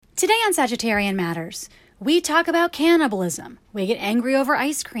Today on Sagittarian Matters, we talk about cannibalism, we get angry over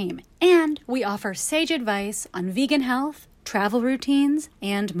ice cream, and we offer sage advice on vegan health, travel routines,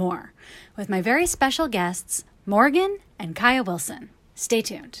 and more, with my very special guests, Morgan and Kaya Wilson. Stay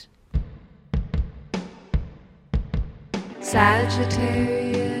tuned.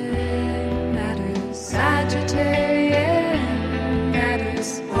 Sagittarian Matters, Sagittarian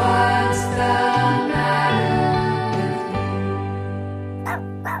Matters, what's the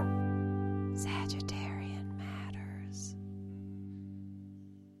Sagittarian Matters.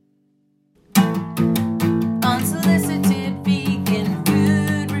 Unsolicited vegan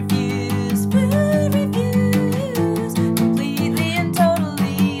food reviews, completely and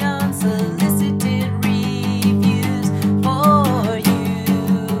totally unsolicited reviews for you.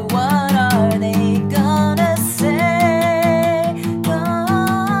 What are they gonna say?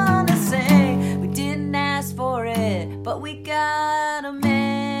 We didn't ask for it, but we got 'em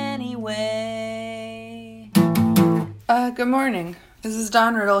anyway. Good morning. This is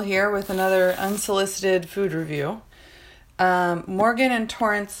Dawn Riddle here with another unsolicited food review. Morgan and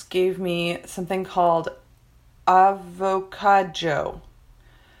Torrance gave me something called Avocado,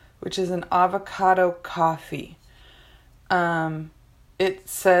 which is an avocado coffee. It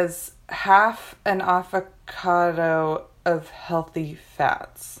says half an avocado of healthy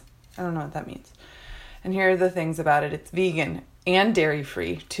fats. I don't know what that means. And here are the things about it. It's vegan and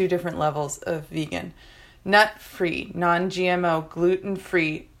dairy-free, 2 different levels of vegan. Nut-free, non-GMO,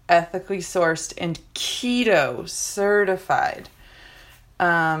 gluten-free, ethically sourced, and keto certified.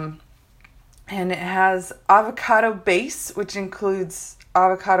 And it has avocado base, which includes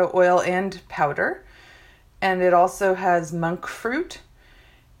avocado oil and powder. And it also has monk fruit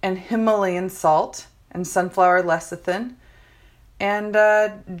and Himalayan salt and sunflower lecithin and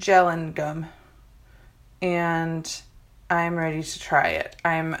gellan gum. And I'm ready to try it.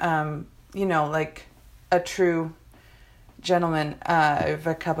 I'm, like a true gentleman of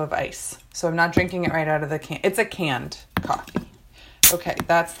a cup of ice. So I'm not drinking it right out of the can. It's a canned coffee. Okay,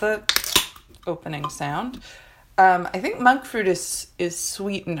 that's the opening sound. I think monk fruit is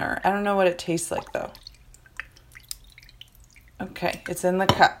sweetener. I don't know what it tastes like, though. Okay, it's in the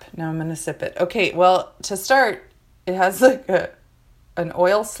cup. Now I'm going to sip it. Okay, well, to start, it has like an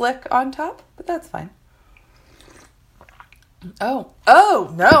oil slick on top, but that's fine. Oh,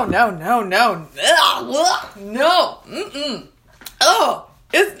 no. Oh,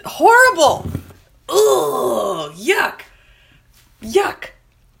 it's horrible. Oh, yuck.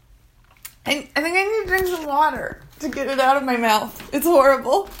 I think I need to drink some water to get it out of my mouth. It's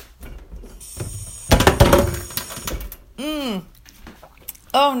horrible.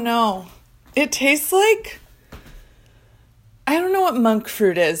 Oh, no. It tastes like, I don't know what monk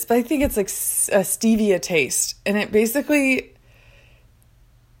fruit is, but I think it's like a stevia taste. And it basically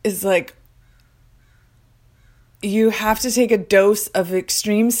is like, you have to take a dose of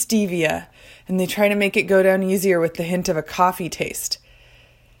extreme stevia and they try to make it go down easier with the hint of a coffee taste.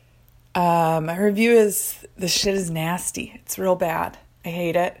 My review is, this shit is nasty. It's real bad. I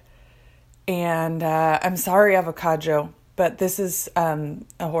hate it. And I'm sorry, avocado, but this is a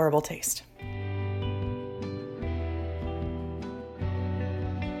horrible taste.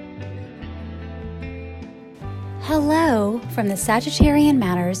 Hello from the Sagittarian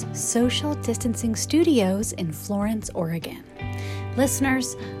Matters Social Distancing Studios in Florence, Oregon.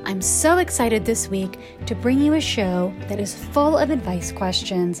 Listeners, I'm so excited this week to bring you a show that is full of advice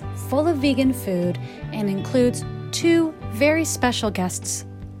questions, full of vegan food, and includes 2 very special guests,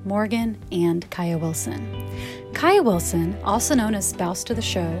 Morgan and Kaya Wilson. Kaya Wilson, also known as Spouse to the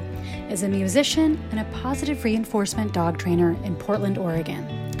Show, is a musician and a positive reinforcement dog trainer in Portland, Oregon.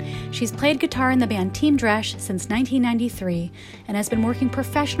 She's played guitar in the band Team Dresch since 1993 and has been working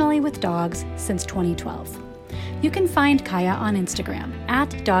professionally with dogs since 2012. You can find Kaya on Instagram at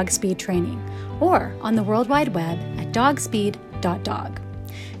DogSpeedTraining or on the World Wide Web at dogspeed.dog.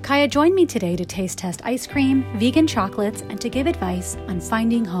 Kaya joined me today to taste test ice cream, vegan chocolates, and to give advice on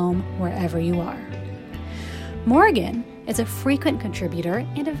finding home wherever you are. Morgan is a frequent contributor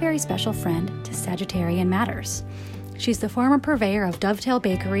and a very special friend to Sagittarian Matters. She's the former purveyor of Dovetail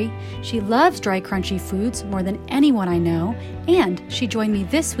Bakery. She loves dry, crunchy foods more than anyone I know, and she joined me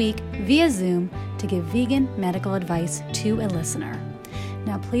this week via Zoom to give vegan medical advice to a listener.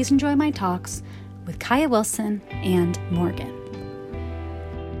 Now please enjoy my talks with Kaya Wilson and Morgan.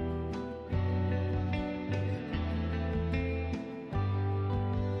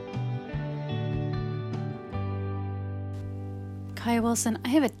 Kaya Wilson, I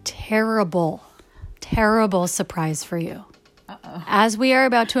have a terrible surprise for you. Uh-oh. As we are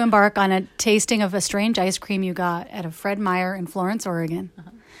about to embark on a tasting of a strange ice cream you got at a Fred Meyer in Florence, Oregon.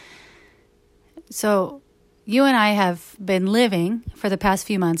 Uh-huh. So you and I have been living for the past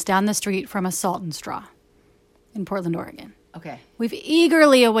few months down the street from a Salt and Straw in Portland, Oregon. Okay. We've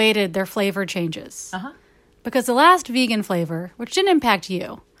eagerly awaited their flavor changes. Uh-huh. Because the last vegan flavor, which didn't impact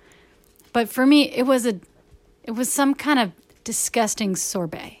you, but for me, it was some kind of disgusting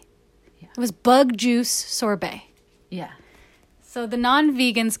sorbet. Yeah. It was bug juice sorbet. Yeah. So the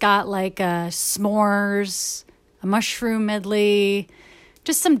non-vegans got like s'mores, a mushroom medley,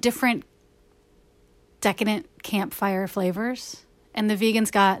 just some different decadent campfire flavors. And the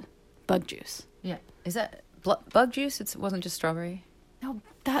vegans got bug juice. Yeah. Is that bug juice? It wasn't just strawberry? No,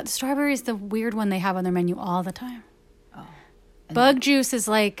 that strawberry is the weird one they have on their menu all the time. Oh. Bug juice is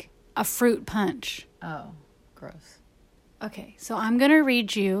like a fruit punch. Oh, gross. Okay, so I'm going to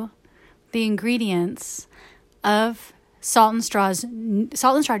read you the ingredients of Salt and Straw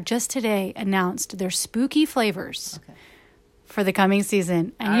just today announced their spooky flavors for the coming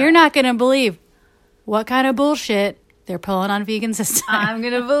season. And you're not going to believe what kind of bullshit they're pulling on vegans this time. I'm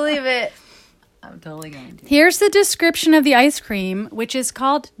going to believe it. I'm totally going to. Here's the description of the ice cream, which is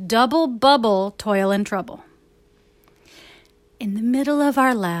called Double Bubble Toil and Trouble. In the middle of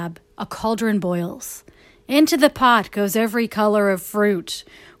our lab, a cauldron boils. Into the pot goes every color of fruit,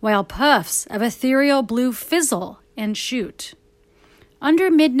 while puffs of ethereal blue fizzle and shoot. Under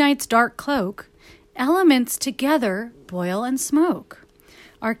midnight's dark cloak, elements together boil and smoke.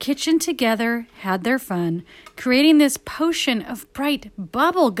 Our kitchen together had their fun, creating this potion of bright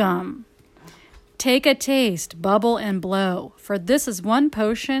bubble gum. Take a taste, bubble and blow, for this is one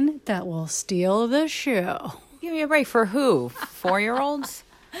potion that will steal the show. Give me a break. For who? 4-year-olds?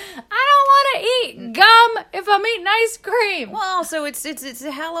 I don't want to eat gum if I'm eating ice cream. Well, so it's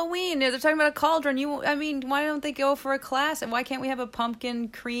Halloween. They're talking about a cauldron. Why don't they go for a class? And why can't we have a pumpkin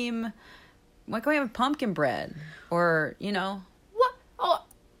cream? Why can't we have a pumpkin bread? Or, What? Oh,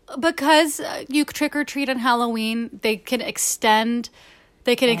 because you trick or treat on Halloween, they can extend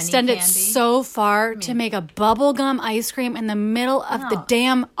it candy? so far to make a bubblegum ice cream in the middle of the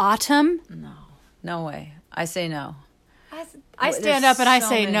damn autumn. No way. I say no. I stand up and I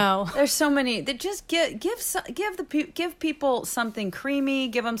say no. There's so many. They just give people something creamy.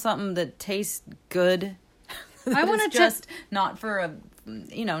 Give them something that tastes good. I want to just not for a,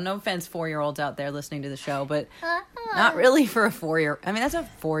 no offense, 4-year-olds out there listening to the show, but not really for a 4-year. I mean, that's a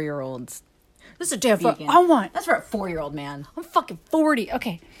 4-year-old's. This is a damn vegan. That's for a 4-year-old man. I'm fucking 40.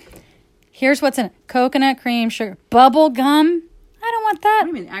 Okay. Here's what's in it: coconut cream, sugar, bubble gum. I don't want that.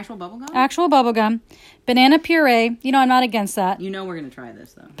 What do you mean, actual bubble gum? Actual bubble gum. Banana puree. I'm not against that. We're going to try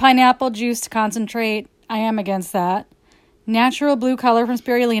this, though. Pineapple juice concentrate. I am against that. Natural blue color from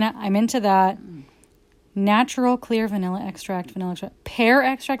Spirulina. I'm into that. Natural clear vanilla extract. Pear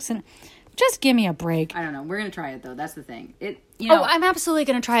extract. Just give me a break. I don't know. We're going to try it, though. That's the thing. I'm absolutely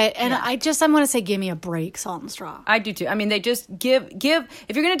going to try it. And I'm going to say give me a break, Salt and Straw. I do, too. I mean, they just give,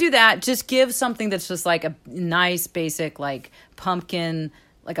 if you're going to do that, just give something that's just like a nice, basic, like pumpkin,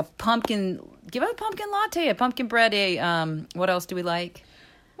 give a pumpkin latte, a pumpkin bread, what else do we like?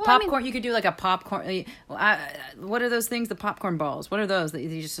 Well, popcorn. You could do like a popcorn. What are those things? The popcorn balls. What are those?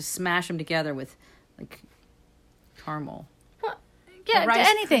 You just smash them together with like caramel. Yeah,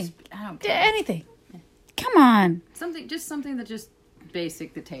 anything. I don't care. Anything. Come on. Something that just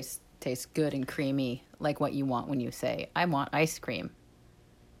basic that tastes good and creamy, like what you want when you say, I want ice cream.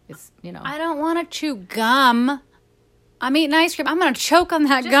 It's, I don't want to chew gum. I'm eating ice cream. I'm going to choke on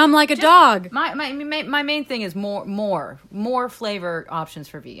that gum like a dog. My main thing is more flavor options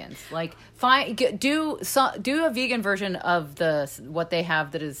for vegans. Like do a vegan version of what they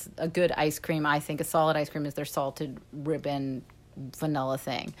have that is a good ice cream. I think a solid ice cream is their salted ribbon vanilla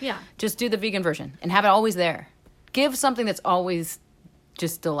thing. Yeah. Just do the vegan version and have it always there. Give something that's always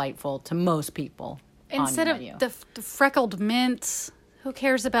just delightful to most people. Instead of the freckled mints, who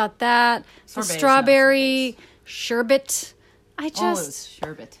cares about that? The Sorbet strawberry sherbet.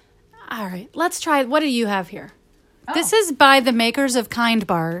 Sherbet. All right, let's try. What do you have here? Oh. This is by the makers of Kind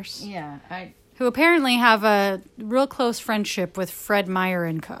Bars. Yeah, who apparently have a real close friendship with Fred Meyer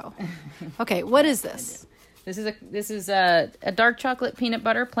and Co. Okay, what is this? This is a dark chocolate peanut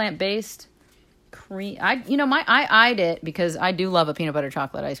butter plant-based cream. I eyed it because I do love a peanut butter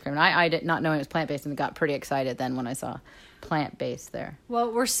chocolate ice cream. And I eyed it not knowing it was plant-based and got pretty excited then when I saw plant-based there.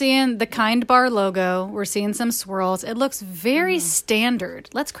 Well, we're seeing the Kind Bar logo. We're seeing some swirls. It looks very standard.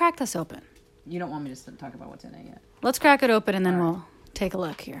 Let's crack this open. You don't want me to talk about what's in it yet. Let's crack it open and then we'll take a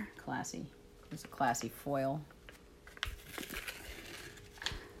look here. Classy. It's a classy foil.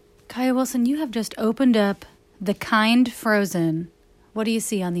 Kaya Wilson, you have just opened up the Kind Frozen. What do you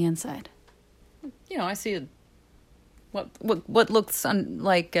see on the inside? I see what looks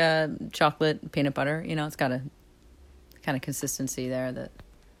like chocolate peanut butter. You know, it's got a kind of consistency there that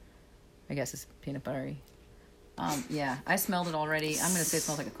I guess is peanut buttery. Yeah, I smelled it already. I'm going to say it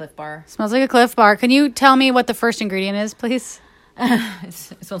smells like a Cliff Bar. Smells like a Cliff Bar. Can you tell me what the first ingredient is, please? It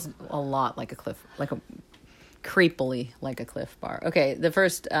smells a lot like a creepily like a Cliff Bar. Okay, the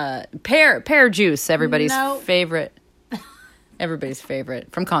first pear juice, everybody's favorite. Everybody's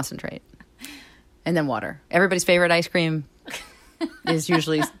favorite from Concentrate. And then water. Everybody's favorite ice cream is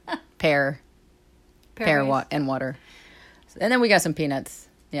usually pear and water. And then we got some peanuts.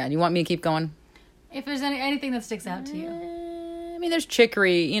 Yeah, do you want me to keep going? If there's anything that sticks out to you. I mean, there's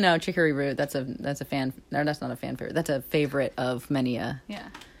chicory, chicory root. That's a fan. No, that's not a fan favorite. That's a favorite of many a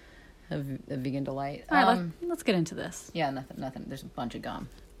vegan delight. All right, let's get into this. Yeah, nothing. There's a bunch of gum.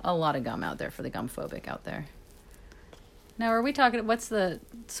 A lot of gum out there for the gum phobic out there. Now, are we talking, what's the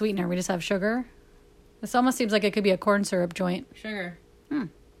sweetener? We just have sugar? This almost seems like it could be a corn syrup joint. Sugar.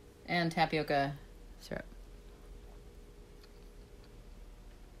 And tapioca syrup.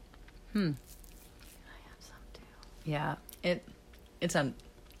 I have some too. Yeah,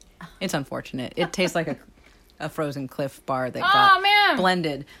 it's unfortunate. It tastes like a frozen Cliff Bar that got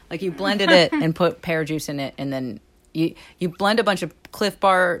blended. Like you blended it and put pear juice in it, and then you blend a bunch of Cliff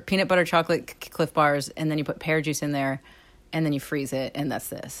Bar peanut butter chocolate Cliff Bars, and then you put pear juice in there, and then you freeze it, and that's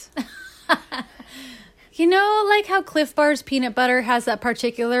this. You know, like how Cliff Bar's peanut butter has that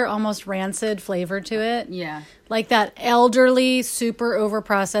particular, almost rancid flavor to it? Yeah. Like that elderly, super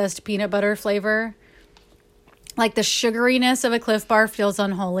overprocessed peanut butter flavor. Like the sugariness of a Cliff Bar feels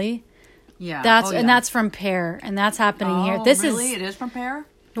unholy. Yeah. And that's from pear, and that's happening here. This really? It is from pear?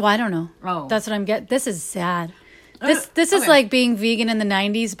 Well, I don't know. Oh. That's what I'm getting. This is sad. This is like being vegan in the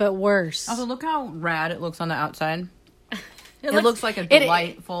 90s, but worse. Also, look how rad it looks on the outside. It looks like a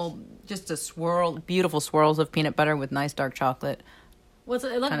delightful... just beautiful swirls of peanut butter with nice dark chocolate. What's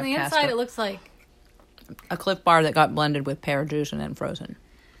it look on the inside? It looks like a Cliff Bar that got blended with pear juice and then frozen.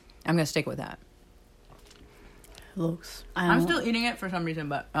 I'm gonna stick with that. I'm still eating it for some reason,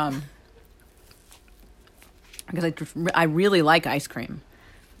 but because I really like ice cream.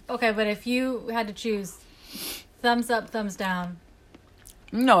 Okay, but if you had to choose, thumbs up, thumbs down.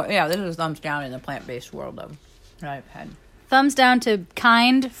 No, yeah, this is thumbs down in the plant-based world that I've had. Thumbs down to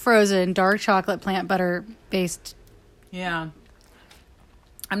Kind frozen dark chocolate plant butter based. Yeah.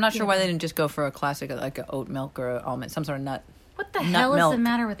 I'm not sure why they didn't just go for a classic like a oat milk or a almond, some sort of nut. What the hell is the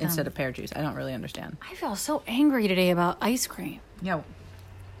matter with them? Instead of pear juice. I don't really understand. I feel so angry today about ice cream. Yeah,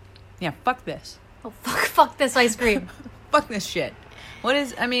 fuck this. Oh, fuck this ice cream. Fuck this shit.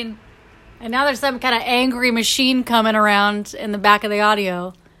 And now there's some kind of angry machine coming around in the back of the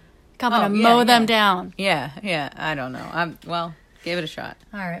audio. Coming to mow them down. Yeah, I don't know. Give it a shot.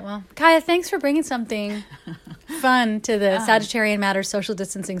 All right, well, Kaya, thanks for bringing something fun to the Sagittarian Matters Social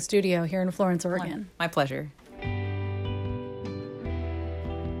Distancing Studio here in Florence, Oregon. My pleasure.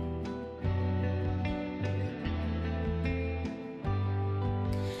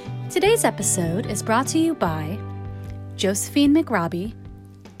 Today's episode is brought to you by Josephine McRobbie,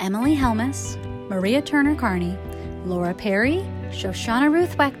 Emily Helmus, Maria Turner Carney, Laura Perry, Shoshana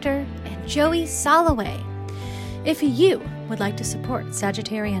Ruth Wechter, and Joey Soloway. If you would like to support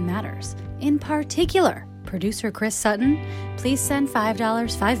Sagittarian Matters, in particular producer Chris Sutton, please send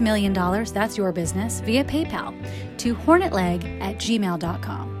 $5 million, that's your business, via PayPal to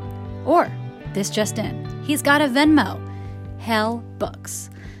hornetleg@gmail.com. Or, this just in, he's got a Venmo, Hell Books.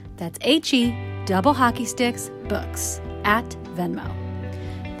 That's HE double hockey sticks books at Venmo.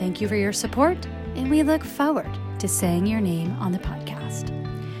 Thank you for your support, and we look forward to saying your name on the podcast.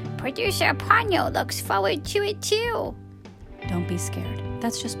 Producer Ponyo looks forward to it too. Don't be scared.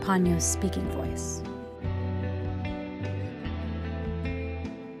 That's just Ponyo's speaking voice.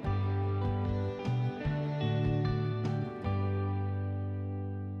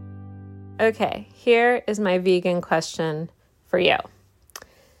 Okay, here is my vegan question for you.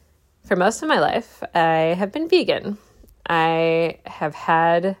 For most of my life, I have been vegan. I have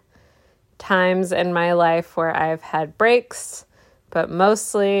had times in my life where I've had breaks, but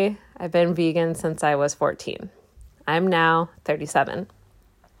mostly I've been vegan since I was 14. I'm now 37.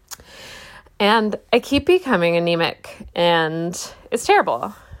 And I keep becoming anemic, and it's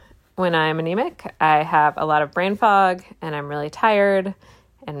terrible. When I'm anemic, I have a lot of brain fog, and I'm really tired,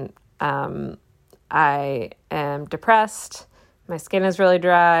 and I am depressed. My skin is really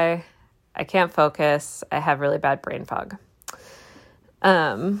dry. I can't focus. I have really bad brain fog.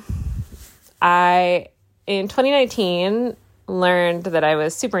 I, in 2019, learned that I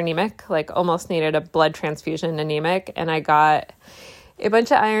was super anemic, like almost needed a blood transfusion anemic, and I got a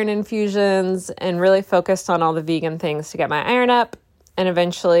bunch of iron infusions and really focused on all the vegan things to get my iron up, and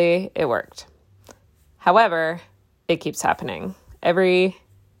eventually it worked. However, it keeps happening. Every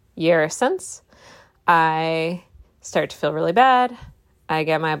year since, I start to feel really bad, I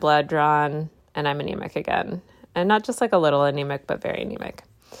get my blood drawn, and I'm anemic again. And not just like a little anemic, but very anemic.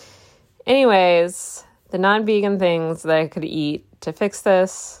 Anyways, the non-vegan things that I could eat to fix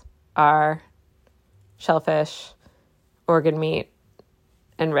this are shellfish, organ meat,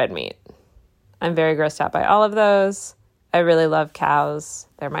 and red meat. I'm very grossed out by all of those. I really love cows.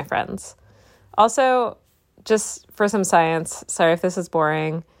 They're my friends. Also, just for some science, sorry if this is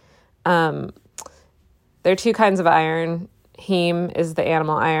boring, there are two kinds of iron. Heme is the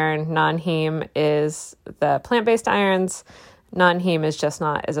animal iron. Non-heme is the plant-based irons. Non-heme is just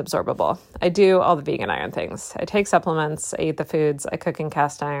not as absorbable. I do all the vegan iron things. I take supplements, I eat the foods, I cook in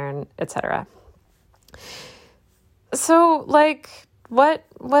cast iron, etc. So, like, what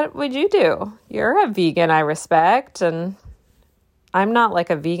would you do? You're a vegan, I respect, and I'm not like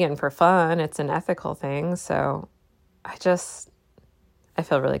a vegan for fun. It's an ethical thing, so I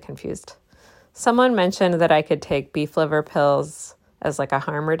feel really confused. Someone mentioned that I could take beef liver pills as like a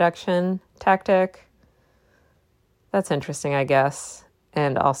harm reduction tactic. That's interesting, I guess,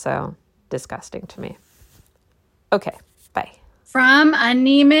 and also disgusting to me. Okay, bye. From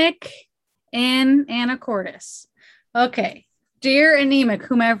Anemic in Anacortes. Okay, dear anemic,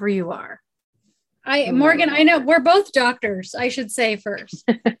 whomever you are. Morgan, I know we're both doctors, I should say first.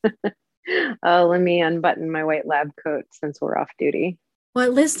 Let me unbutton my white lab coat since we're off duty.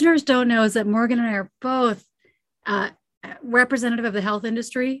 What listeners don't know is that Morgan and I are both representative of the health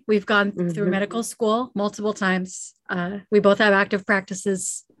industry. We've gone through medical school multiple times. We both have active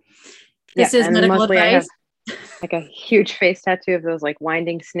practices. This is medical advice. I have like a huge face tattoo of those like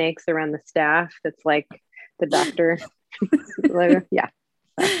winding snakes around the staff. That's like the doctor. Yeah.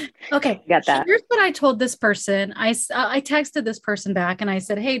 Okay. Got that. Here's what I told this person. I texted this person back and I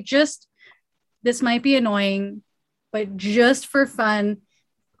said, hey, this might be annoying, but just for fun,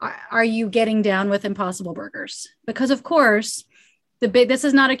 are you getting down with Impossible Burgers? Because of course, this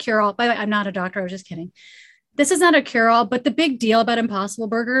is not a cure-all. By the way, I'm not a doctor. I was just kidding. This is not a cure-all, but the big deal about Impossible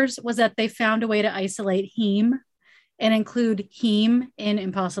Burgers was that they found a way to isolate heme and include heme in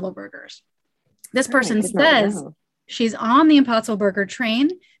Impossible Burgers. This person says she's on the Impossible Burger train.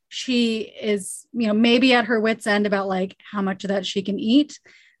 She is, maybe at her wit's end about like how much of that she can eat.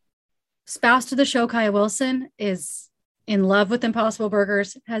 Spouse to the show, Kaya Wilson, is in love with Impossible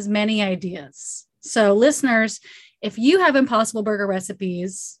Burgers, has many ideas. So listeners, if you have Impossible Burger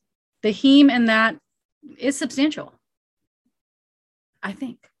recipes, the heme in that is substantial, I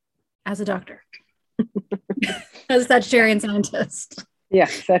think, as a doctor, as a Sagittarian scientist. Yeah,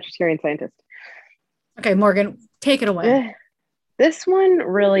 Sagittarian scientist. Okay, Morgan, take it away. This one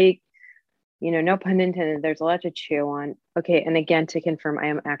really, no pun intended, there's a lot to chew on. Okay, and again, to confirm, I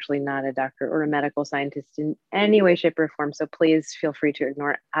am actually not a doctor or a medical scientist in any way, shape, or form. So please feel free to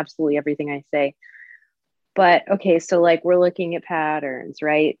ignore absolutely everything I say. But okay, so like we're looking at patterns,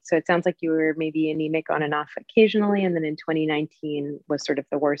 right? So it sounds like you were maybe anemic on and off occasionally. And then in 2019 was sort of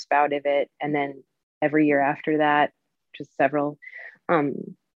the worst bout of it. And then every year after that, just several,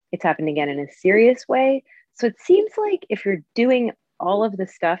 it's happened again in a serious way. So it seems like if you're doing all of the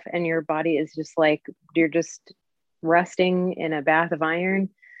stuff and your body is just like, you're just resting in a bath of iron,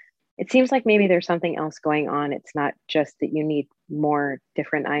 it seems like maybe there's something else going on. It's not just that you need more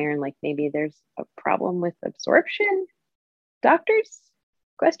different iron, like maybe there's a problem with absorption. Doctors?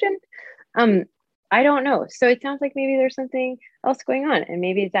 Question? I don't know. So it sounds like maybe there's something else going on, and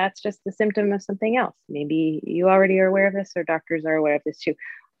maybe that's just the symptom of something else. Maybe you already are aware of this, or doctors are aware of this too.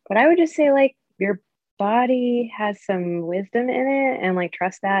 But I would just say like your body has some wisdom in it, and like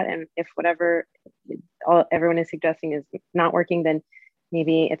trust that. And if whatever everyone is suggesting is not working, then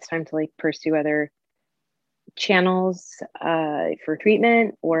maybe it's time to like pursue other channels for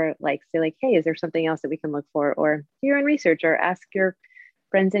treatment, or like say like, hey, is there something else that we can look for, or do your own research, or ask your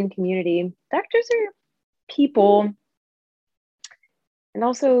friends and community. Doctors are people, and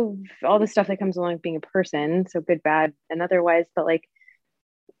also all the stuff that comes along with being a person, so good, bad, and otherwise, but like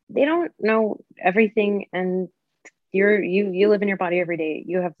they don't know everything, and you live in your body every day.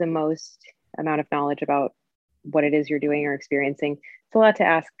 You have the most amount of knowledge about what it is you're doing or experiencing. It's a lot to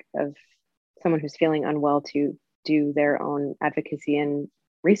ask of someone who's feeling unwell to do their own advocacy and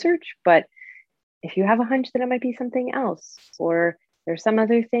research. But if you have a hunch that it might be something else, or there's some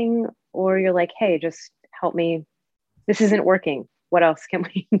other thing, or you're like, hey, just help me, this isn't working, what else can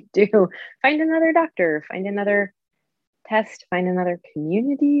we do? Find another doctor, find another test, find another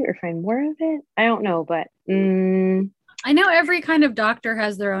community, or find more of it. I don't know, but I know every kind of doctor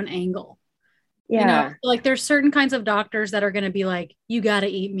has their own angle. Yeah. You know, like there's certain kinds of doctors that are going to be like, you got to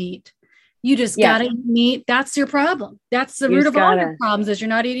eat meat. You just Yeah. got to eat meat. That's your problem. That's the You root just of all gotta. your problems is you're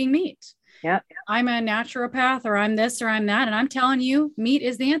not eating meat. Yeah. I'm a naturopath or I'm this or I'm that. And I'm telling you, meat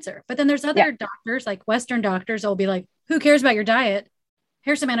is the answer. But then there's other Yeah. doctors, like Western doctors, will be like, who cares about your diet?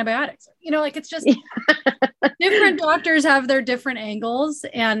 Here's some antibiotics. You know, like it's just different doctors have their different angles.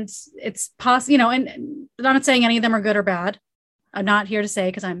 And it's possible, you know, and I'm not saying any of them are good or bad. I'm not here to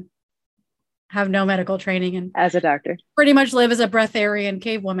say because have no medical training and As a doctor. pretty much live as a breatharian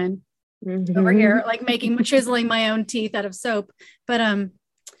cave woman Mhm. over here, like chiseling my own teeth out of soap. But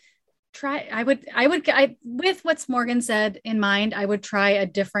I with what Morgan said in mind, I would try a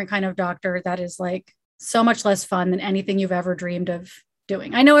different kind of doctor that is like so much less fun than anything you've ever dreamed of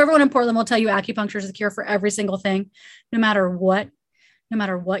doing. I know everyone in Portland will tell you acupuncture is a cure for every single thing, no matter what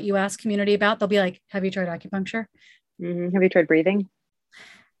you ask community about. They'll be like, have you tried acupuncture? Mhm. Have you tried breathing?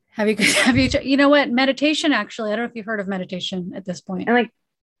 Have you, you know what? Meditation, actually, I don't know if you've heard of meditation at this point. And like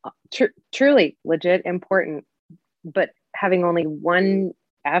truly legit important, but having only one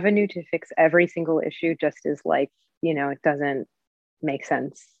avenue to fix every single issue just is like, you know, it doesn't make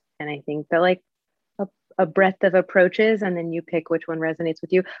sense. And I think that like a breadth of approaches and then you pick which one resonates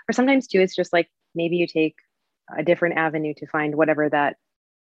with you. Or sometimes too, it's just like maybe you take a different avenue to find whatever that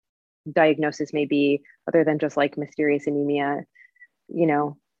diagnosis may be, other than just like mysterious anemia, you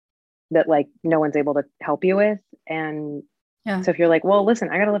know, that like no one's able to help you with. And Yeah. so if you're like, well, listen,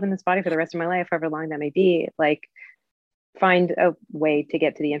 I got to live in this body for the rest of my life, however long that may be, like find a way to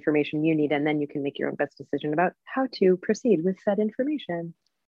get to the information you need. And then you can make your own best decision about how to proceed with said information.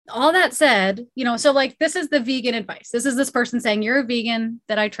 All that said, you know, so like this is the vegan advice. This is this person saying, you're a vegan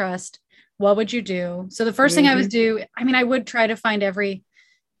that I trust. What would you do? So the first thing I would do, I mean, I would try to find everything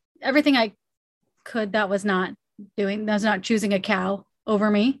I could that was not choosing a cow over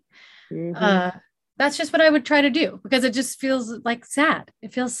me. Mhm. That's just what I would try to do because it just feels like sad.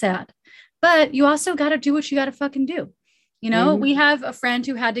 It feels sad, but you also got to do what you got to fucking do. You know, we have a friend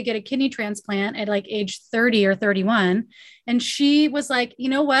who had to get a kidney transplant at like age 30 or 31. And she was like, you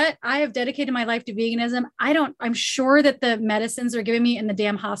know what? I have dedicated my life to veganism. I'm sure that the medicines they're giving me in the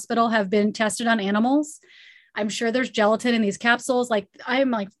damn hospital have been tested on animals. I'm sure there's gelatin in these capsules. Like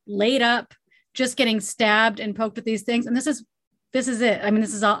I'm like laid up, just getting stabbed and poked with these things. And this is it. I mean,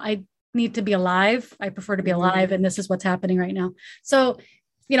 this is all I need to be alive. I prefer to be alive. And this is what's happening right now. So,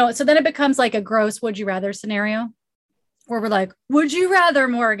 you know, so then it becomes like a gross, would you rather scenario where we're like, would you rather,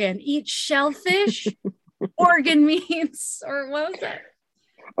 Morgan, eat shellfish, organ meats, or what was that?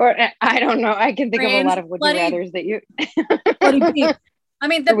 Or I don't know. I can think of a lot of would you rathers that you I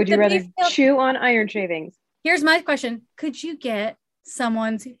mean, or would you rather chew on iron shavings? Here's my question. Could you get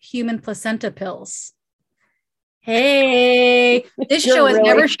someone's human placenta pills? Hey, this show has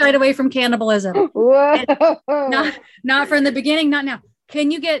never shied away from cannibalism. Whoa. Not from the beginning, not now. Can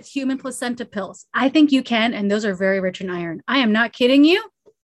you get human placenta pills? I think you can, and those are very rich in iron. I am not kidding you.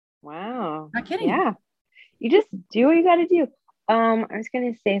 Wow. Not kidding. Yeah. You just do what you got to do. I was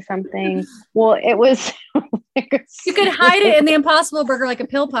going to say something. Well, it was. You could hide it in the Impossible Burger like a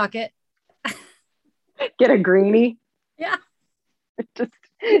pill pocket. Get a greenie. Yeah. Just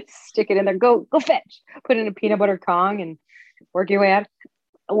stick it in there. Go fetch. Put in a peanut butter Kong and work your way out.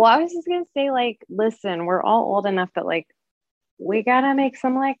 Well, I was just going to say, like, listen, we're all old enough that, like, we got to make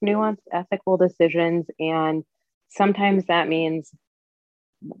some, like, nuanced ethical decisions. And sometimes that means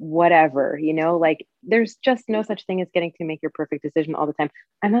whatever, you know, like there's just no such thing as getting to make your perfect decision all the time.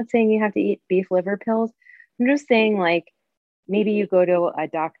 I'm not saying you have to eat beef liver pills. I'm just saying, like, maybe you go to a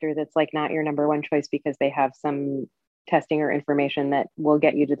doctor that's like not your number one choice because they have some testing or information that will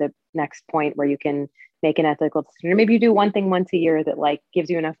get you to the next point where you can make an ethical decision. Or maybe you do one thing once a year that like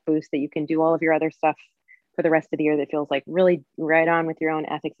gives you enough boost that you can do all of your other stuff for the rest of the year that feels like really right on with your own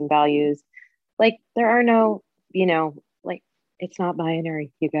ethics and values. Like there are no, you know, like it's not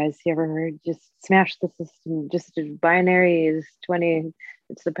binary, you guys. You ever heard just smash the system, just binary is 20,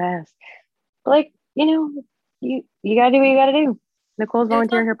 it's the past. But like, you know, you gotta do what you gotta do. Nicole's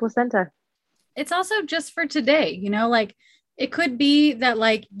volunteering her placenta. It's also just for today, you know, like it could be that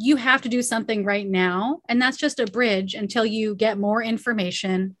like you have to do something right now, and that's just a bridge until you get more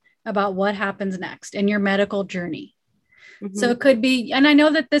information about what happens next in your medical journey. Mm-hmm. So it could be, and I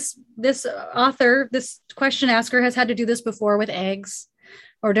know that this author, this question asker has had to do this before with eggs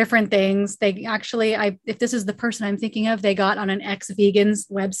or different things. They actually, if this is the person I'm thinking of, they got on an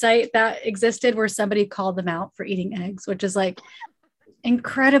ex-vegans website that existed where somebody called them out for eating eggs, which is like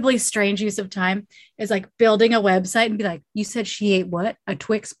incredibly strange use of time. Is like building a website and be like, you said she ate what? A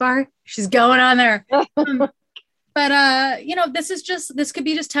Twix bar? She's going on there. But this could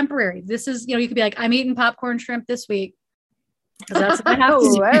be just temporary. This is, you could be like, I'm eating popcorn shrimp this week. 'Cause that's what I have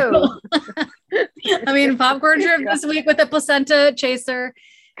to do. I'm eating popcorn shrimp this week with a placenta chaser.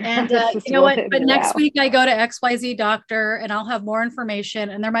 And you know what? But next week I go to XYZ doctor and I'll have more information,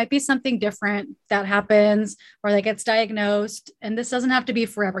 and there might be something different that happens or that gets diagnosed. And this doesn't have to be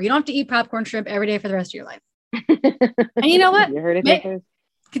forever. You don't have to eat popcorn shrimp every day for the rest of your life. And you know what? You heard it.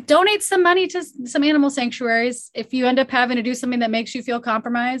 Donate some money to some animal sanctuaries if you end up having to do something that makes you feel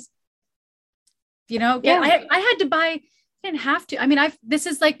compromised. I had to buy, I didn't have to. I mean, this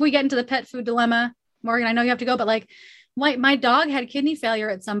is like, we get into the pet food dilemma. Morgan, I know you have to go, but like my dog had kidney failure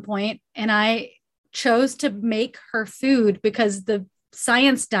at some point, and I chose to make her food because the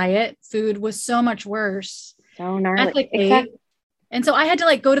science diet food was so much worse. So gnarly. Exactly. And so I had to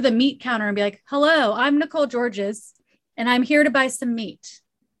like go to the meat counter and be like, hello, I'm Nicole Georges, and I'm here to buy some meat.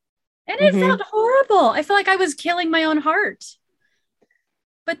 And it felt horrible. I feel like I was killing my own heart.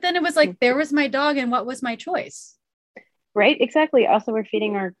 But then it was like, there was my dog, and what was my choice? Right, exactly. Also, I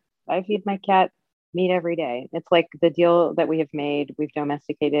feed my cat meat every day. It's like the deal that we have made. We've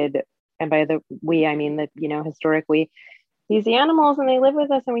domesticated, and by the we, I mean that, historically, these animals, and they live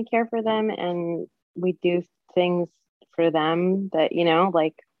with us, and we care for them, and we do things for them that,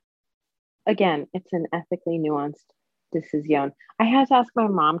 like, again, it's an ethically nuanced decision. I had to ask my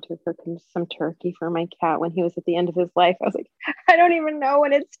mom to cook some turkey for my cat when he was at the end of his life. I was like, I don't even know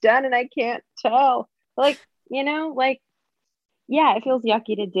when it's done, and I can't tell. Like, yeah, it feels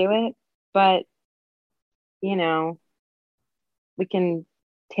yucky to do it, but we can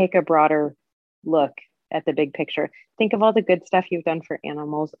take a broader look at the big picture. Think of all the good stuff you've done for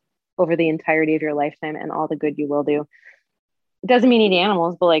animals over the entirety of your lifetime, and all the good you will do. It doesn't mean eat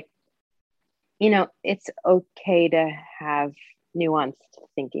animals, but like, it's okay to have nuanced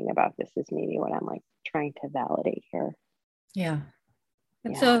thinking about this, is maybe what I'm like trying to validate here. Yeah.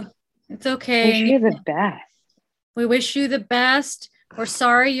 So it's okay. Wish you the best. We wish you the best. We're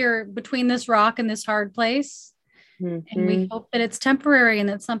sorry you're between this rock and this hard place. And we hope that it's temporary and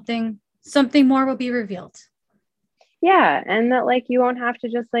that something more will be revealed. Yeah. And that like, you won't have to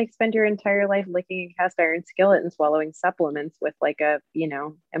just like spend your entire life licking a cast iron skillet and swallowing supplements with like a,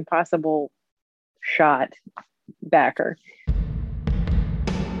 impossible shot backer.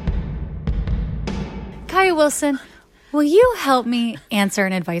 Kaya Wilson, will you help me answer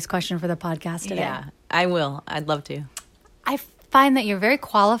an advice question for the podcast today? Yeah, I will. I'd love to. I find that you're very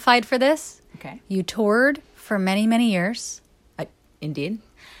qualified for this. Okay. You toured for many, many years. Indeed.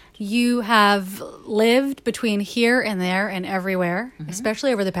 You have lived between here and there and everywhere,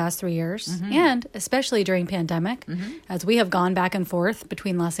 especially over the past 3 years, and especially during pandemic, as we have gone back and forth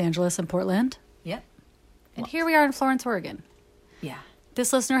between Los Angeles and Portland. Yep. And here we are in Florence, Oregon. Yeah.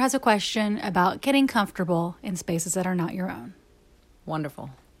 This listener has a question about getting comfortable in spaces that are not your own. Wonderful.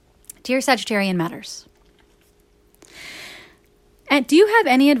 Dear Sagittarian Matters, and do you have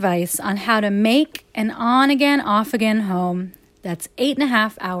any advice on how to make an on-again, off-again home that's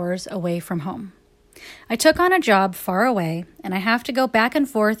 8.5 hours away from home? I took on a job far away, and I have to go back and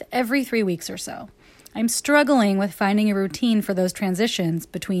forth every 3 weeks or so. I'm struggling with finding a routine for those transitions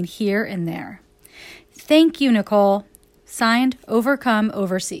between here and there. Thank you, Nicole. Signed, Overcome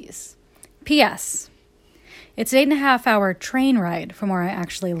Overseas. P.S. It's an 8.5 hour train ride from where I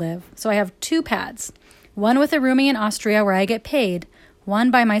actually live, so I have 2 pads. One with a roomie in Austria where I get paid,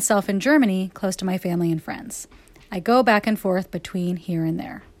 one by myself in Germany, close to my family and friends. I go back and forth between here and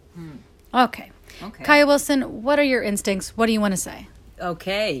there. Okay. Kaya Wilson, what are your instincts? What do you want to say?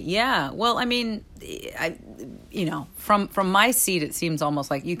 Okay. Yeah. Well, I mean, from my seat, it seems almost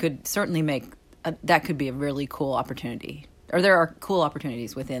like you could certainly make that could be a really cool opportunity. Or there are cool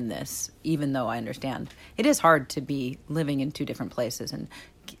opportunities within this, even though I understand it is hard to be living in 2 different places and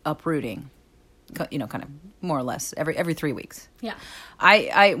uprooting, kind of more or less every 3 weeks. Yeah.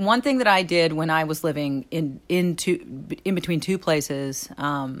 I one thing that I did when I was living in between 2 places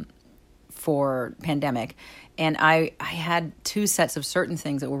for pandemic, and I had 2 sets of certain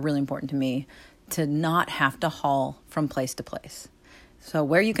things that were really important to me to not have to haul from place to place. So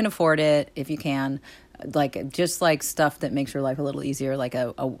where you can afford it, if you can, just like stuff that makes your life a little easier. Like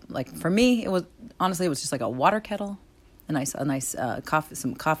for me, it was just like a water kettle, a nice coffee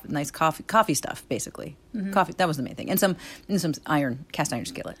stuff, basically. Coffee, that was the main thing, and some cast iron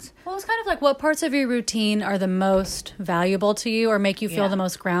skillets. Well, it's kind of like, what parts of your routine are the most valuable to you or make you feel the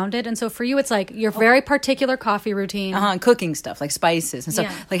most grounded? And so for you, it's like your very particular coffee routine. Cooking stuff, like spices and stuff.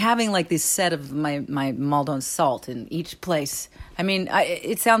 Yeah. Like having like this set of my Maldon salt in each place. I mean,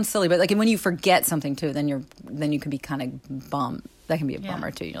 it sounds silly, but like when you forget something too, then you can be kind of bummed. That can be a bummer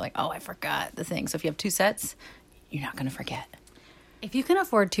too. You're like, oh, I forgot the thing. So if you have 2 sets, you're not going to forget. If you can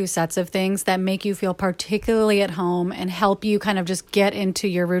afford 2 sets of things that make you feel particularly at home and help you kind of just get into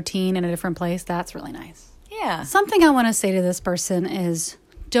your routine in a different place, that's really nice. Yeah. Something I want to say to this person is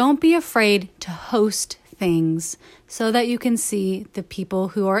don't be afraid to host things so that you can see the people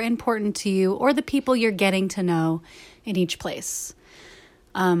who are important to you or the people you're getting to know in each place.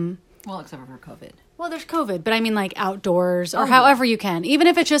 Well, except for COVID. Well, there's COVID, but I mean like outdoors or however you can. Even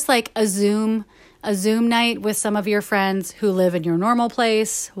if it's just like a Zoom night with some of your friends who live in your normal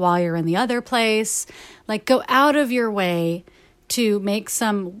place while you're in the other place. Like go out of your way to make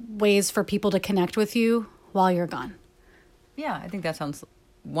some ways for people to connect with you while you're gone. Yeah, I think that sounds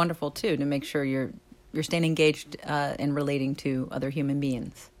wonderful too, to make sure you're staying engaged and relating to other human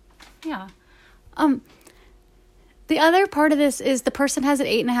beings. Yeah. The other part of this is the person has an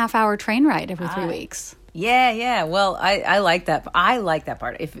 8.5-hour train ride every 3 weeks. Yeah. Well, I like that. I like that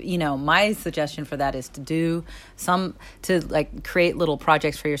part. If my suggestion for that is to create little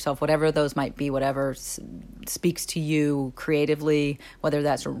projects for yourself, whatever those might be, whatever speaks to you creatively, whether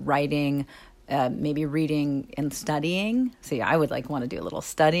that's writing, maybe reading and studying. See, I would want to do a little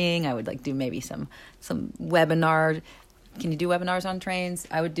studying. I would do maybe some webinar. Can you do webinars on trains?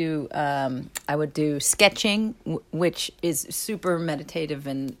 I would do sketching, which is super meditative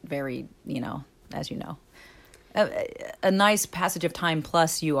and very, as you know, a nice passage of time.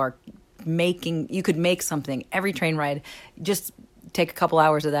 Plus you could make something every train ride. Just take a couple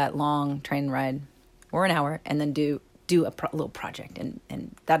hours of that long train ride or an hour and then do a little project.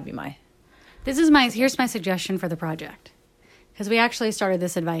 And that'd be here's my suggestion for the project. Because we actually started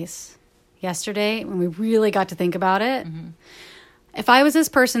this advice yesterday when we really got to think about it. Mm-hmm. If I was this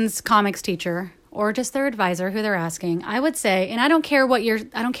person's comics teacher or just their advisor who they're asking, I would say, and I don't care what your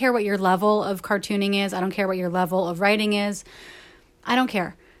level of cartooning is. I don't care what your level of writing is. I don't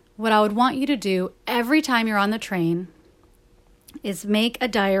care. What I would want you to do every time you're on the train is make a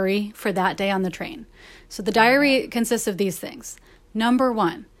diary for that day on the train. So the diary consists of these things. Number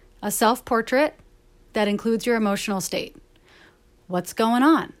 1, a self-portrait that includes your emotional state. What's going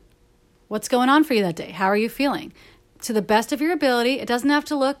on? What's going on for you that day? How are you feeling? To the best of your ability, it doesn't have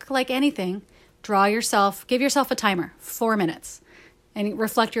to look like anything. Give yourself a timer, 4 minutes, and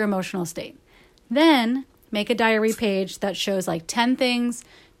reflect your emotional state. Then make a diary page that shows 10 things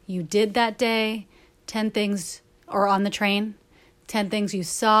you did that day, 10 things, or on the train, 10 things you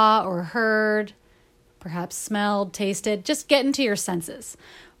saw or heard, perhaps smelled, tasted. Just get into your senses.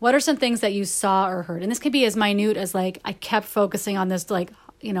 What are some things that you saw or heard? And this could be as minute as I kept focusing on this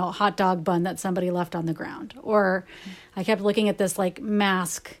hot dog bun that somebody left on the ground. Or I kept looking at this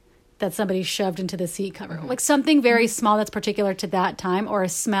mask that somebody shoved into the seat cover. Mm-hmm. Something very small that's particular to that time, or a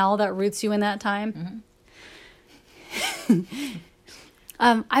smell that roots you in that time.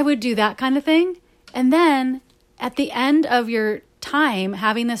 Mm-hmm. I would do that kind of thing. And then at the end of your time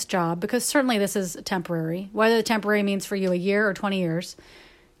having this job, because certainly this is temporary, whether the temporary means for you a year or 20 years,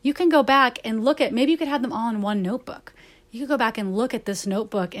 you can go back and look at, maybe you could have them all in one notebook. You could go back and look at this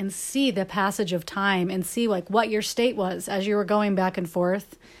notebook and see the passage of time and see what your state was as you were going back and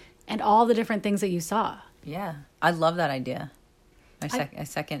forth and all the different things that you saw. Yeah. I love that idea.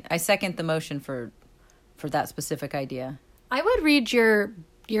 I second the motion for that specific idea. I would read your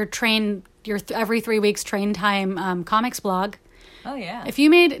every 3 weeks train time comics blog. Oh, yeah. If you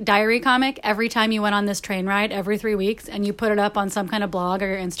made diary comic every time you went on this train ride every 3 weeks and you put it up on some kind of blog or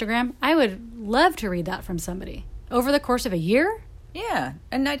your Instagram, I would love to read that from somebody. Over the course of a year? Yeah.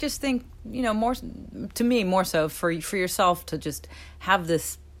 And I just think, more so for yourself to just have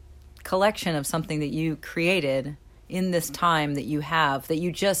this collection of something that you created in this time that you have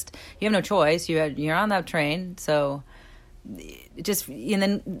you have no choice. You're on that train. So and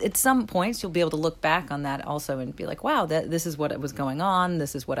then at some points you'll be able to look back on that also and be like, wow, this is what was going on.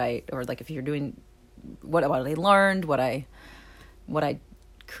 This is what if you're doing what I learned, what I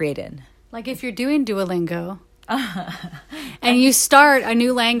created. If you're doing Duolingo and you start a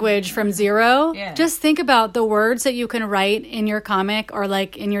new language from zero, just think about the words that you can write in your comic or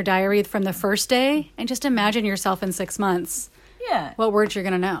in your diary from the first day, and just imagine yourself in 6 months. Yeah. What words you're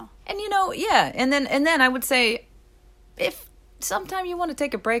going to know. And and then I would say, if sometime you want to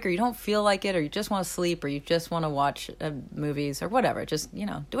take a break or you don't feel like it or you just want to sleep or you just want to watch movies or whatever, just,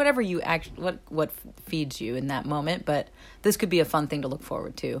 do whatever what feeds you in that moment. But this could be a fun thing to look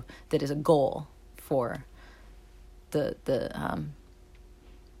forward to that is a goal for the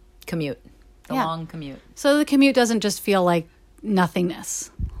commute, long commute. So the commute doesn't just feel like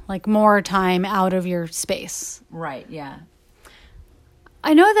nothingness, more time out of your space. Right, yeah.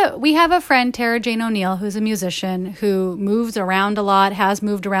 I know that we have a friend, Tara Jane O'Neill, who's a musician who moves around a lot, has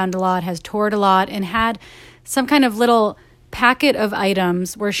moved around a lot, has toured a lot, and had some kind of little packet of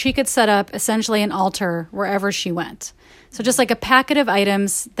items where she could set up essentially an altar wherever she went. So just like a packet of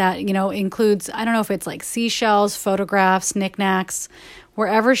items that, includes, I don't know if it's like seashells, photographs, knickknacks,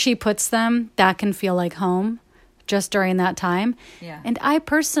 wherever she puts them, that can feel like home just during that time. Yeah. And I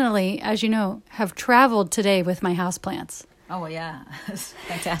personally, as you know, have traveled today with my houseplants. Oh, well, yeah. That's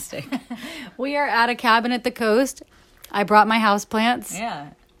fantastic. We are at a cabin at the coast. I brought my houseplants.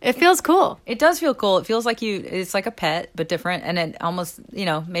 Yeah. It feels cool. It does feel cool. It feels like it's like a pet, but different. And it almost,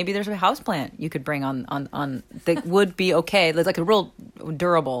 maybe there's a houseplant you could bring on that would be okay. It's like a real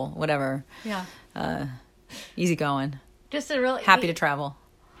durable, whatever. Yeah. Easy going. Just a really Happy to travel.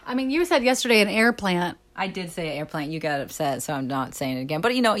 I mean, you said yesterday an air plant. I did say air plant. You got upset, so I'm not saying it again.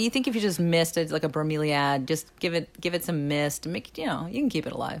 But you think if you just mist it like a bromeliad, just give it some mist, and make you can keep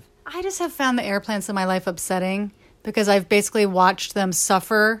it alive. I just have found the air plants in my life upsetting because I've basically watched them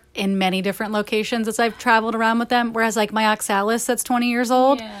suffer in many different locations as I've traveled around with them. Whereas like my oxalis that's 20 years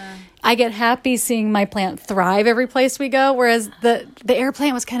old, I get happy seeing my plant thrive every place we go. Whereas the air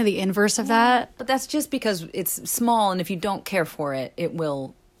plant was kind of the inverse of that. But that's just because it's small, and if you don't care for it,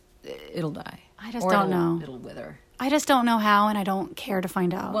 it'll die. I just don't know. It'll wither. I just don't know how, and I don't care to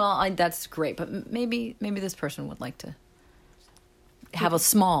find out. Well, that's great, but maybe this person would like to have a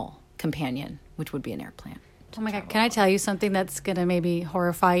small companion, which would be an air plant. Oh my God, can I tell you something that's going to maybe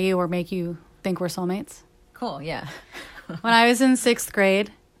horrify you or make you think we're soulmates? Cool, yeah. When I was in 6th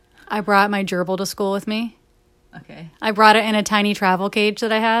grade, I brought my gerbil to school with me. Okay. I brought it in a tiny travel cage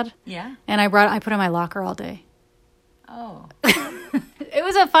that I had. Yeah. And I put it in my locker all day. Oh. It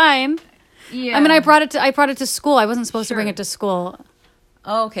was a fine. Yeah. I mean, I brought it to school. I wasn't supposed to bring it to school.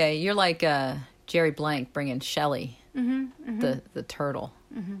 Oh, okay, you're like Jerry Blank bringing Shelley, the turtle,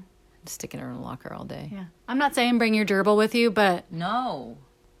 sticking her in a locker all day. Yeah. I'm not saying bring your gerbil with you, but No.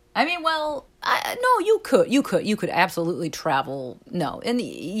 I mean, well, no, you could absolutely travel. No. And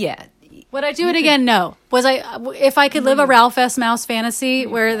yeah. would I do it again? No. If I could live a Ralph S. Mouse fantasy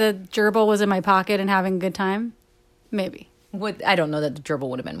where the gerbil was in my pocket and having a good time? Maybe. I don't know that the gerbil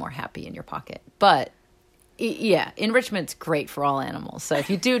would have been more happy in your pocket, but yeah, enrichment's great for all animals. So if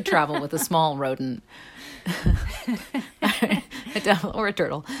you do travel with a small rodent or a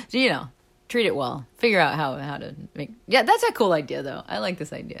turtle, treat it well. Figure out how to make. Yeah, that's a cool idea, though. I like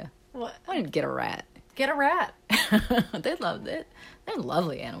this idea. What? I want to get a rat. Get a rat. They love it. They're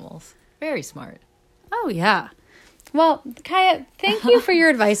lovely animals. Very smart. Oh, yeah. Well, Kaya, thank you for your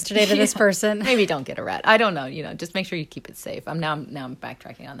advice today to this person. Maybe don't get a rat. I don't know. Just make sure you keep it safe. I'm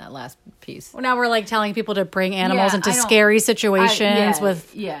backtracking on that last piece. Well, now we're like telling people to bring animals into scary situations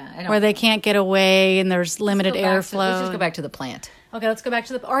where they can't get away and there's limited airflow. Let's just go back to the plant. Okay, let's go back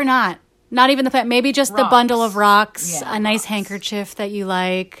to or not. Not even the plant. Maybe just the bundle of rocks, a nice handkerchief that you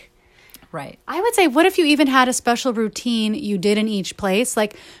like. Right. I would say, what if you even had a special routine you did in each place?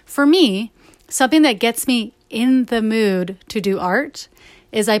 Like for me, something that gets me in the mood to do art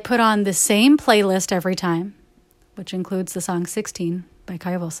is I put on the same playlist every time, which includes the song 16 by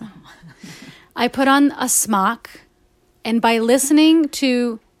Kaya Wilson. I put on a smock, and by listening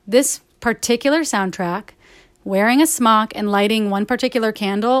to this particular soundtrack, wearing a smock and lighting one particular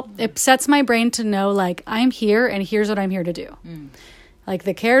candle, it sets my brain to know, like, I'm here and here's what I'm here to do. Like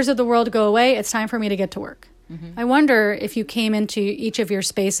the cares of the world go away, it's time for me to get to work. I wonder if you came into each of your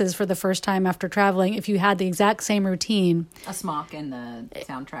spaces for the first time after traveling, if you had the exact same routine. A smock and the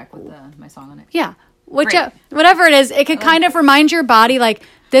soundtrack with my song on it. Yeah. Whatever it is, it could kind of remind your body, like,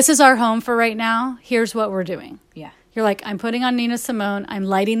 this is our home for right now. Here's what we're doing. Yeah. You're like, I'm putting on Nina Simone. I'm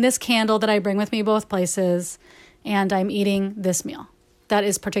lighting this candle that I bring with me both places. And I'm eating this meal that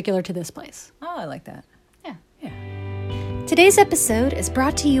is particular to this place. Oh, I like that. Yeah. Yeah. Today's episode is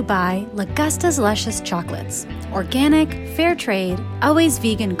brought to you by Lagusta's Luscious Chocolates. Organic, fair trade, always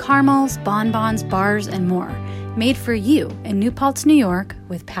vegan caramels, bonbons, bars, and more. Made for you in New Paltz, New York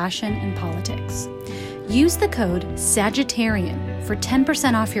with passion and politics. Use the code Sagittarian for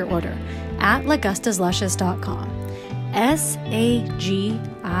 10% off your order at lagustasluscious.com.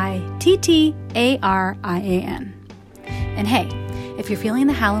 SAGITTARIAN. And hey, if you're feeling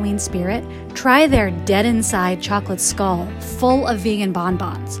the Halloween spirit, try their Dead Inside chocolate skull full of vegan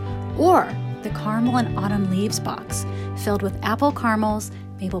bonbons, or the Caramel and Autumn Leaves box filled with apple caramels,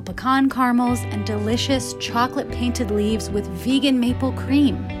 maple pecan caramels, and delicious chocolate painted leaves with vegan maple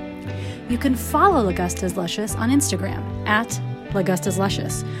cream. You can follow Lagusta's Luscious on Instagram at Lagusta's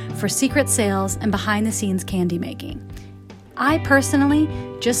Luscious for secret sales and behind the scenes candy making. I personally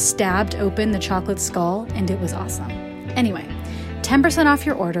just stabbed open the chocolate skull and it was awesome. Anyway, 10% off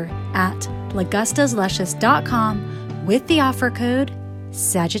your order at lagustasluscious.com with the offer code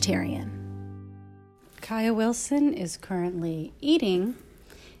Sagittarian. Kaya Wilson is currently eating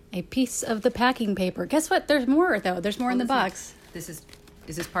a piece of the packing paper. Guess what? There's more, though. There's more in the box. Is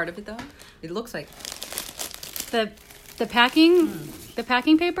this part of it though? It looks like The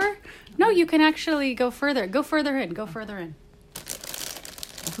packing paper? No, you can actually go further. Go further in. What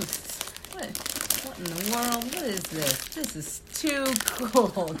in the world? What is this? This is too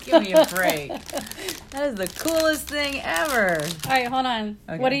cool. Give me a break. That is the coolest thing ever. All right, hold on.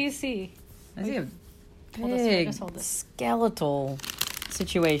 Okay. What do you see? I see a Hold this here, big just hold this. skeletal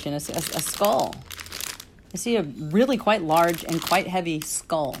situation, a skull. I see a really quite large and quite heavy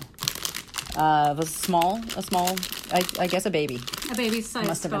skull. A small, I guess a baby. A baby size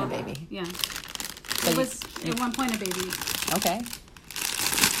Must have been a skull. baby. Yeah. So It was at one point a baby. Okay.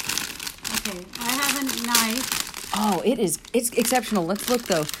 Okay, I have a knife. Oh, it's exceptional. Let's look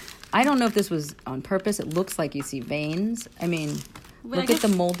though. I don't know if this was on purpose. It looks like you see veins. I mean, But I look at the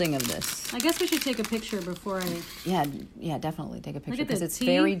guess- molding of this. I guess we should take a picture before I... Yeah, definitely take a picture at the because it's teeth.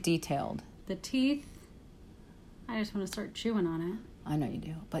 very detailed. The teeth. I just want to start chewing on it. I know you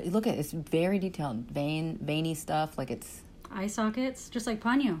do, but look at it's very detailed, veiny stuff. Like it's Eye sockets, just like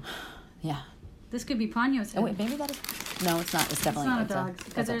Ponyo. yeah. This could be Ponyo's head. Oh wait, maybe that is. No, it's not. It's definitely not a dog,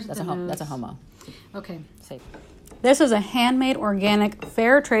 because there's that's the a that's a nose. homo. Okay. Safe. This is a handmade, organic,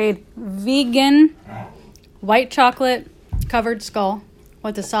 fair trade, vegan, white chocolate covered skull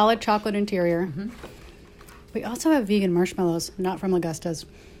with a solid chocolate interior. Mm-hmm. We also have vegan marshmallows, not from Augusta's,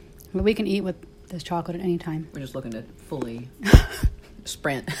 but we can eat with this chocolate at any time. We're just looking to fully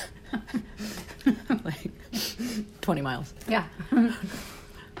sprint like 20 miles. Yeah.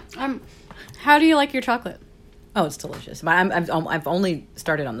 How do you like your chocolate? Oh, it's delicious. But I've only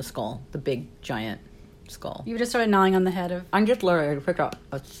started on the skull, the big giant skull. You just started gnawing on the head of... I'm just literally picked up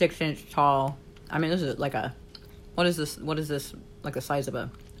a 6-inch tall. I mean, this is like a. What is this? What is this? Like the size of a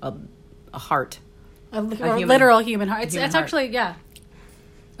heart. A human- literal human heart. It's human heart. actually, yeah.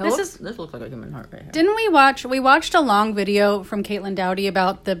 This looks like a human heart right here. Didn't we watched a long video from Caitlin Dowdy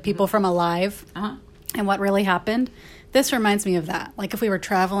about the people from Alive Uh-huh. and what really happened. This reminds me of that. Like if we were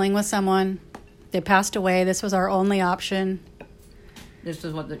traveling with someone, they passed away, this was our only option. This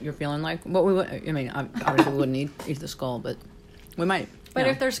is what you're feeling like. What we would, I mean, obviously we wouldn't eat the skull, but we might. But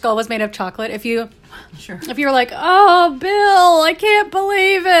you if their skull was made of chocolate, if you know. were like, oh, Bill, I can't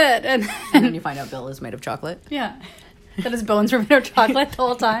believe it. And And then you find out Bill is made of chocolate. yeah, that his bones were made of chocolate the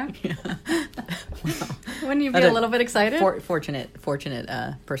whole time. Yeah. Wouldn't you be a little bit excited? Fortunate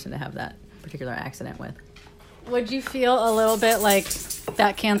person to have that particular accident with. Would you feel a little bit like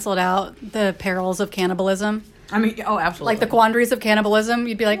that canceled out the perils of cannibalism? I mean, oh, absolutely. Like the quandaries of cannibalism?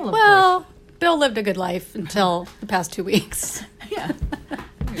 You'd be like, Well, of well, Bill lived a good life until the past 2 weeks. Yeah.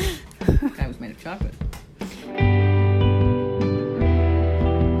 Guy was made of chocolate.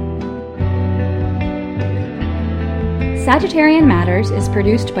 Sagittarian Matters is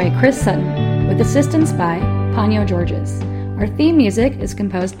produced by Chris Sutton, with assistance by Ponyo Georges. Our theme music is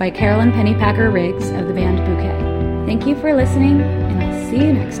composed by Carolyn Pennypacker Riggs of the band Bouquet. Thank you for listening, and I'll see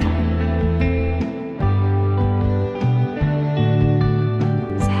you next time.